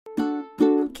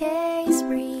case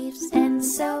briefs, and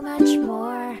so much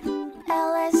more.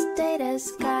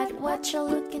 LSData's got what you're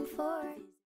looking for.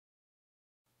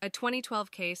 A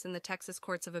 2012 case in the Texas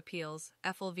Courts of Appeals,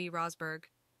 Effel v. Rosberg,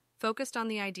 focused on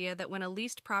the idea that when a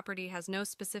leased property has no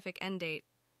specific end date,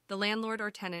 the landlord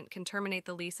or tenant can terminate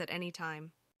the lease at any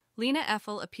time. Lena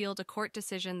Effel appealed a court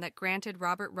decision that granted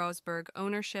Robert Rosberg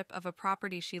ownership of a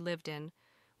property she lived in,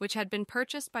 which had been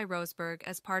purchased by Rosberg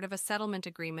as part of a settlement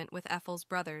agreement with Effel's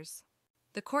brothers.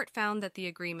 The court found that the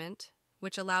agreement,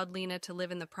 which allowed Lena to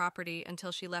live in the property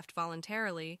until she left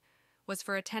voluntarily, was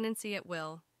for a tenancy at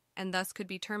will, and thus could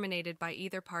be terminated by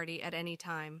either party at any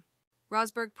time.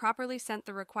 Rosberg properly sent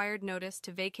the required notice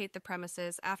to vacate the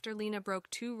premises after Lena broke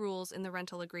 2 rules in the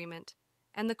rental agreement,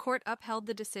 and the court upheld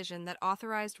the decision that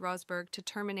authorized Rosberg to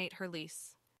terminate her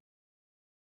lease.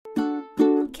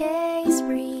 Case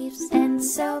briefs, and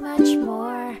so much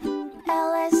more.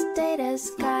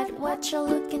 LSData's got what you're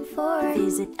looking for.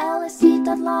 Visit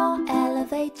lsd.law,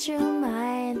 elevate your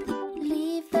mind.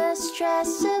 Leave the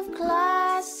stress of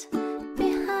class